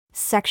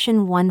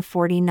Section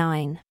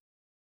 149.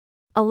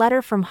 A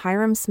letter from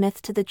Hyrum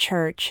Smith to the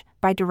Church,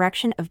 by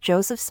direction of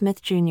Joseph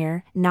Smith, Jr.,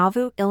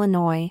 Nauvoo,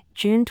 Illinois,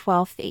 June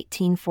 12,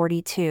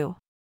 1842.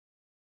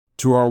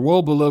 To our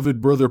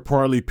well-beloved brother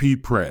Parley P.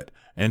 Pratt,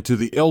 and to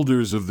the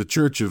elders of the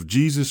Church of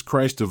Jesus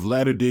Christ of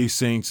Latter-day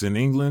Saints in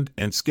England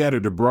and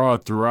scattered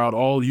abroad throughout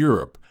all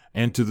Europe,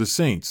 and to the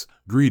saints,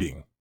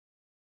 greeting.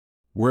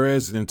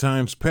 Whereas in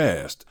times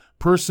past,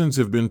 persons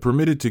have been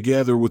permitted to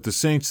gather with the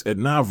saints at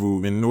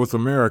Nauvoo in North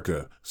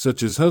America,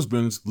 such as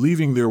husbands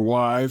leaving their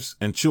wives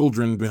and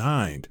children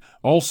behind,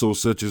 also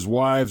such as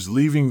wives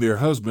leaving their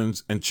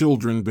husbands and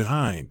children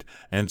behind,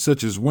 and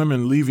such as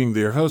women leaving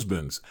their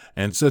husbands,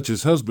 and such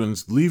as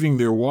husbands leaving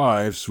their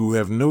wives who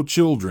have no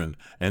children,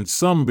 and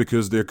some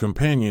because their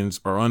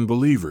companions are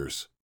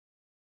unbelievers.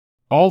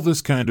 All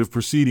this kind of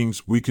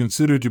proceedings we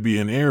consider to be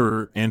an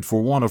error and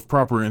for want of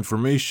proper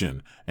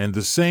information, and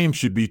the same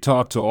should be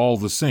taught to all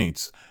the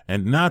saints,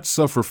 and not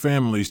suffer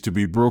families to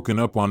be broken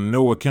up on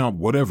no account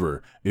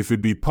whatever, if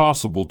it be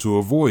possible to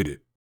avoid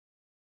it.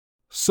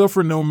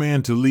 Suffer no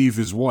man to leave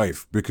his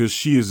wife because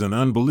she is an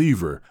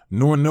unbeliever,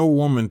 nor no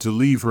woman to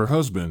leave her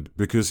husband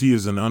because he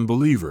is an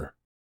unbeliever.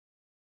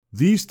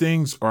 These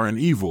things are an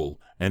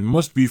evil, and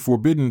must be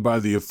forbidden by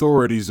the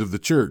authorities of the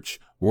church,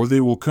 or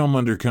they will come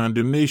under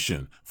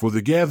condemnation, for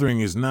the gathering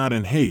is not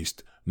in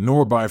haste,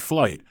 nor by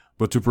flight,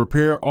 but to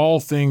prepare all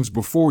things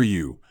before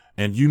you,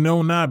 and you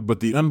know not but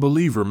the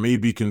unbeliever may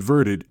be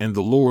converted and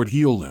the Lord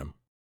heal them.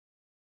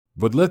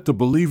 But let the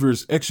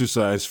believers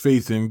exercise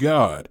faith in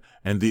God,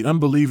 and the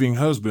unbelieving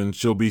husband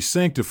shall be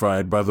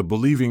sanctified by the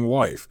believing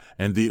wife,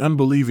 and the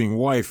unbelieving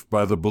wife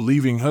by the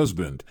believing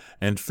husband,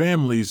 and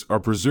families are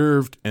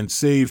preserved and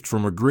saved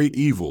from a great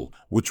evil,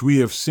 which we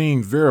have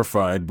seen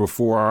verified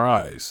before our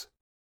eyes.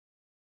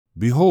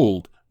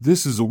 Behold,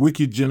 this is a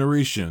wicked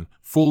generation,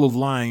 full of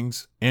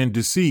lyings, and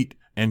deceit,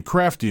 and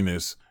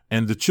craftiness,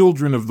 and the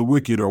children of the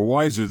wicked are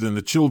wiser than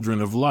the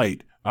children of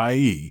light,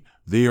 i.e.,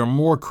 they are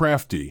more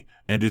crafty,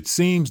 and it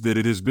seems that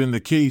it has been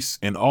the case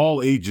in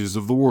all ages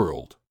of the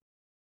world.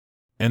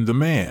 And the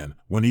man,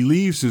 when he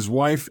leaves his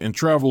wife and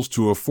travels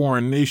to a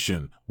foreign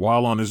nation,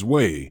 while on his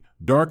way,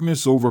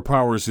 darkness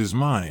overpowers his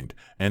mind,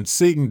 and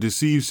Satan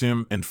deceives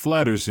him and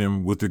flatters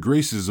him with the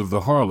graces of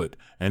the harlot,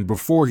 and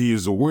before he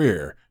is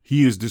aware,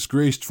 he is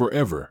disgraced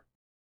forever.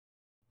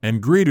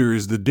 And greater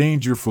is the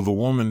danger for the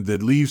woman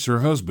that leaves her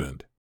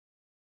husband.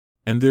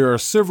 And there are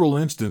several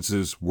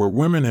instances where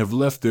women have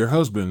left their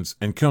husbands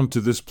and come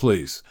to this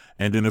place,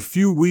 and in a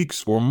few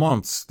weeks or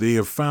months they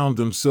have found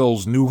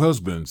themselves new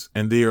husbands,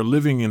 and they are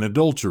living in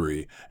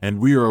adultery, and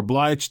we are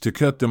obliged to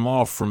cut them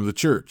off from the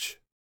church.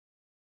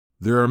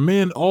 There are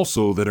men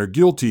also that are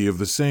guilty of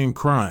the same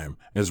crime,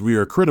 as we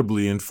are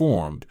credibly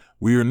informed.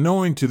 We are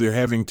knowing to their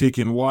having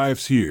taken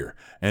wives here,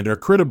 and are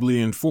credibly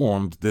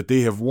informed that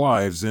they have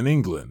wives in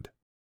England.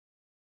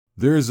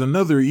 There is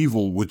another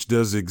evil which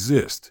does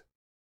exist.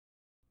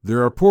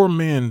 There are poor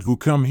men who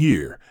come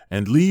here,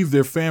 and leave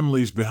their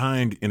families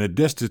behind in a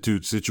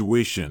destitute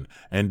situation,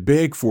 and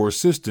beg for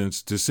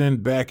assistance to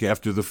send back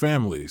after the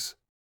families.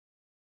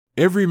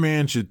 Every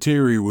man should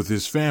tarry with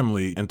his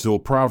family until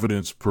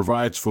Providence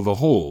provides for the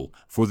whole,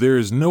 for there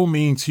is no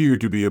means here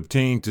to be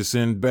obtained to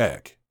send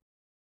back.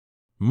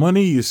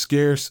 Money is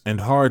scarce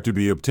and hard to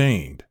be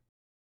obtained.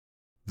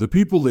 The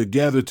people that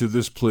gather to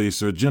this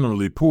place are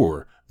generally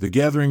poor, the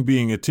gathering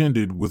being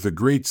attended with a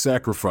great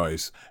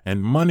sacrifice,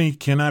 and money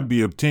cannot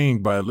be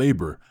obtained by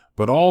labor,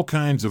 but all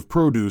kinds of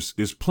produce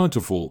is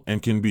plentiful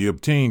and can be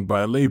obtained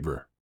by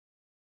labor.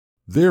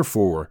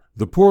 Therefore,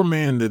 the poor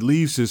man that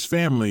leaves his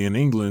family in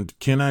England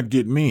cannot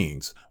get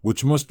means,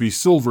 which must be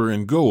silver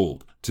and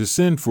gold, to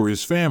send for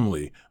his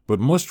family, but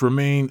must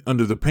remain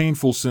under the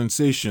painful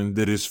sensation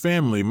that his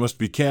family must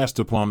be cast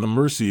upon the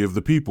mercy of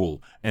the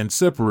people, and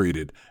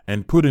separated,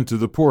 and put into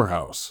the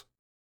poorhouse.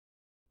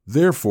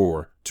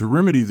 Therefore, to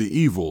remedy the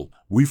evil,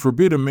 we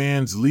forbid a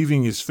man's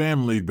leaving his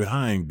family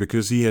behind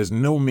because he has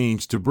no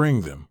means to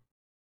bring them.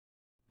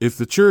 If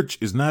the church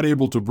is not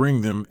able to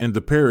bring them and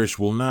the parish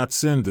will not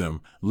send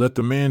them, let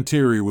the man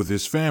tarry with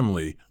his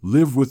family,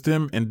 live with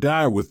them and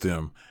die with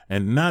them,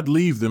 and not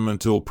leave them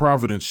until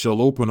Providence shall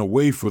open a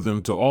way for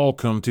them to all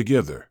come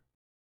together.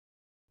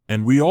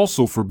 And we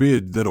also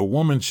forbid that a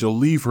woman shall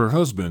leave her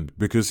husband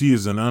because he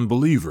is an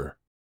unbeliever.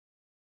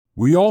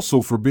 We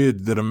also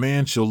forbid that a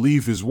man shall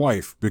leave his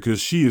wife because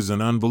she is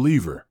an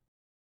unbeliever.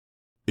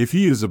 If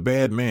he is a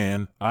bad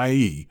man,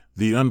 i.e.,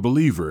 the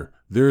unbeliever,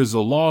 there is a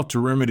law to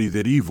remedy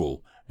that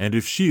evil, and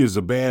if she is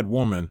a bad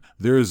woman,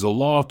 there is a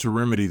law to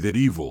remedy that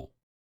evil.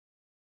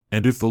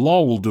 And if the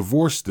law will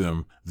divorce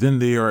them, then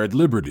they are at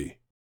liberty.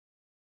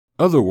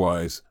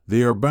 Otherwise,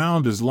 they are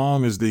bound as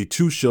long as they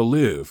two shall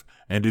live,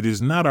 and it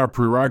is not our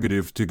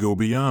prerogative to go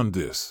beyond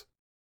this.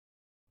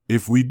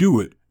 If we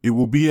do it, it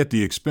will be at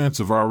the expense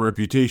of our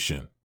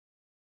reputation.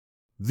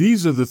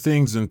 These are the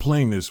things in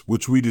plainness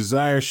which we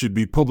desire should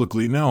be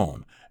publicly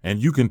known, and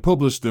you can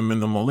publish them in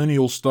the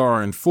Millennial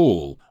Star in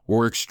full,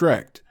 or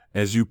extract,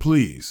 as you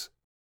please.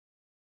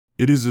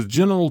 It is a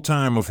general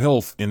time of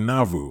health in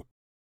Nauvoo.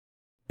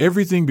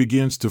 Everything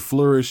begins to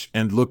flourish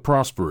and look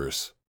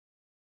prosperous.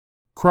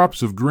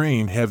 Crops of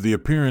grain have the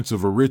appearance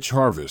of a rich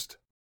harvest.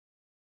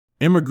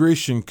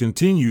 Immigration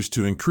continues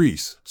to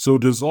increase, so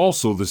does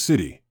also the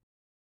city.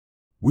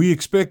 We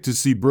expect to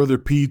see Brother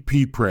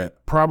P.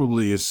 Pratt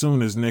probably as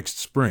soon as next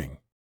spring.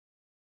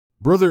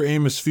 Brother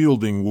Amos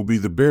Fielding will be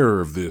the bearer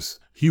of this.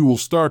 He will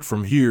start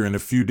from here in a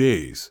few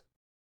days.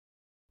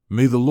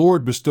 May the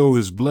Lord bestow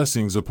His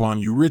blessings upon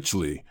you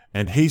richly,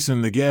 and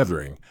hasten the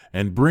gathering,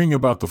 and bring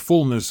about the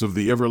fullness of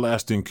the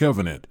everlasting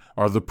covenant,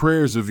 are the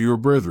prayers of your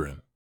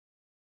brethren.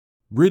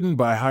 Written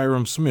by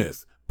Hyrum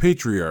Smith,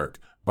 Patriarch,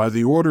 by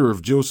the order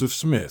of Joseph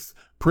Smith,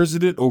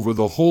 President over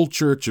the whole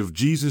Church of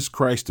Jesus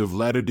Christ of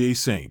Latter-day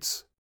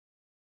Saints.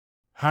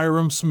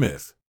 Hyrum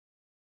Smith.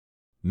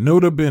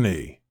 Nota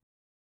bene.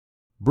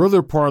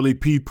 Brother Parley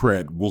P.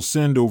 Pratt will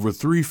send over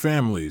 3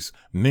 families,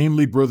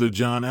 namely Brother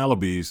John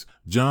Allaby's,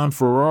 John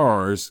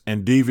Farrar's,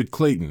 and David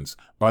Clayton's,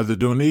 by the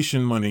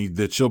donation money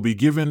that shall be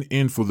given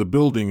in for the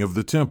building of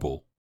the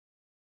temple.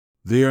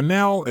 They are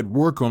now at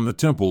work on the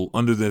temple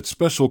under that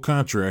special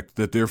contract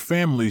that their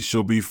families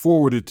shall be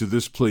forwarded to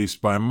this place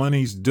by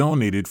monies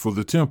donated for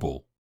the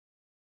temple.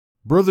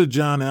 Brother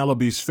John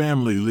Allaby's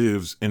family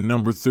lives in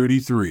number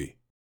 33.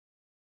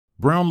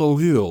 Brownlow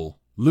Hill,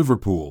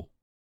 Liverpool.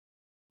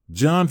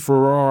 John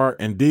Farrar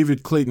and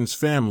David Clayton's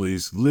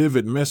families live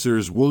at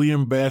Messrs.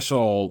 William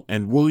Bashall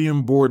and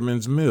William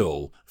Boardman's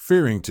Mill,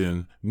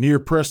 Farrington, near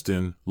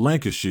Preston,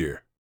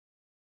 Lancashire.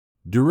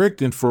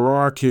 Direct and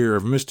Farrar care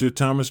of Mr.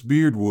 Thomas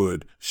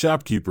Beardwood,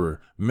 shopkeeper,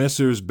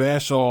 Messrs.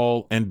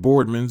 Bashall and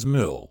Boardman's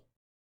Mill.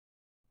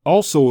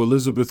 Also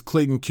Elizabeth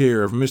Clayton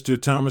care of Mr.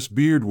 Thomas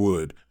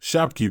Beardwood,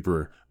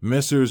 shopkeeper,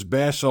 Messrs.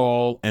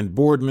 Bashall and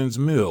Boardman's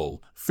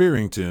Mill,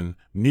 Farrington,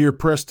 near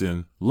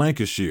Preston,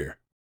 Lancashire.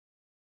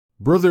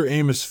 Brother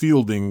Amos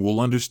Fielding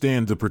will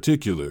understand the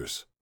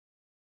particulars.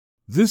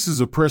 This is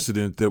a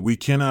precedent that we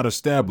cannot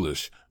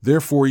establish,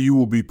 therefore you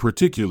will be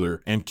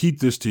particular and keep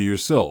this to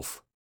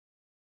yourself.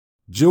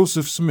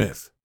 Joseph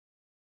Smith.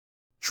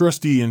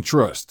 Trustee in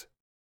Trust.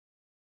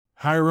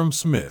 Hyrum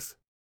Smith.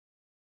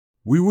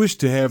 We wish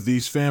to have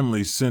these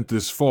families sent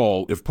this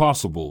fall if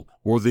possible,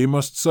 or they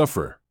must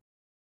suffer.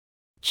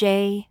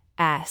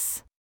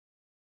 J.S.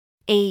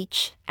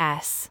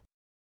 H.S.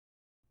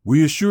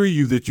 We assure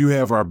you that you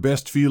have our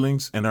best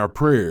feelings and our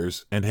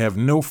prayers and have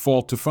no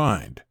fault to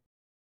find.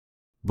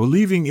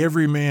 Believing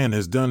every man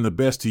has done the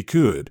best he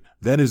could,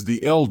 that is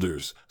the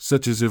elders,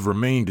 such as have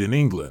remained in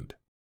England.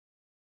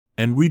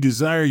 And we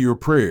desire your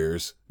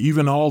prayers,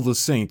 even all the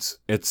saints,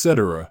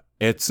 etc.,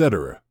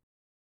 etc.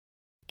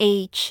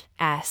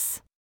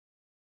 H.S.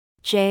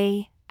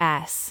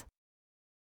 J.S.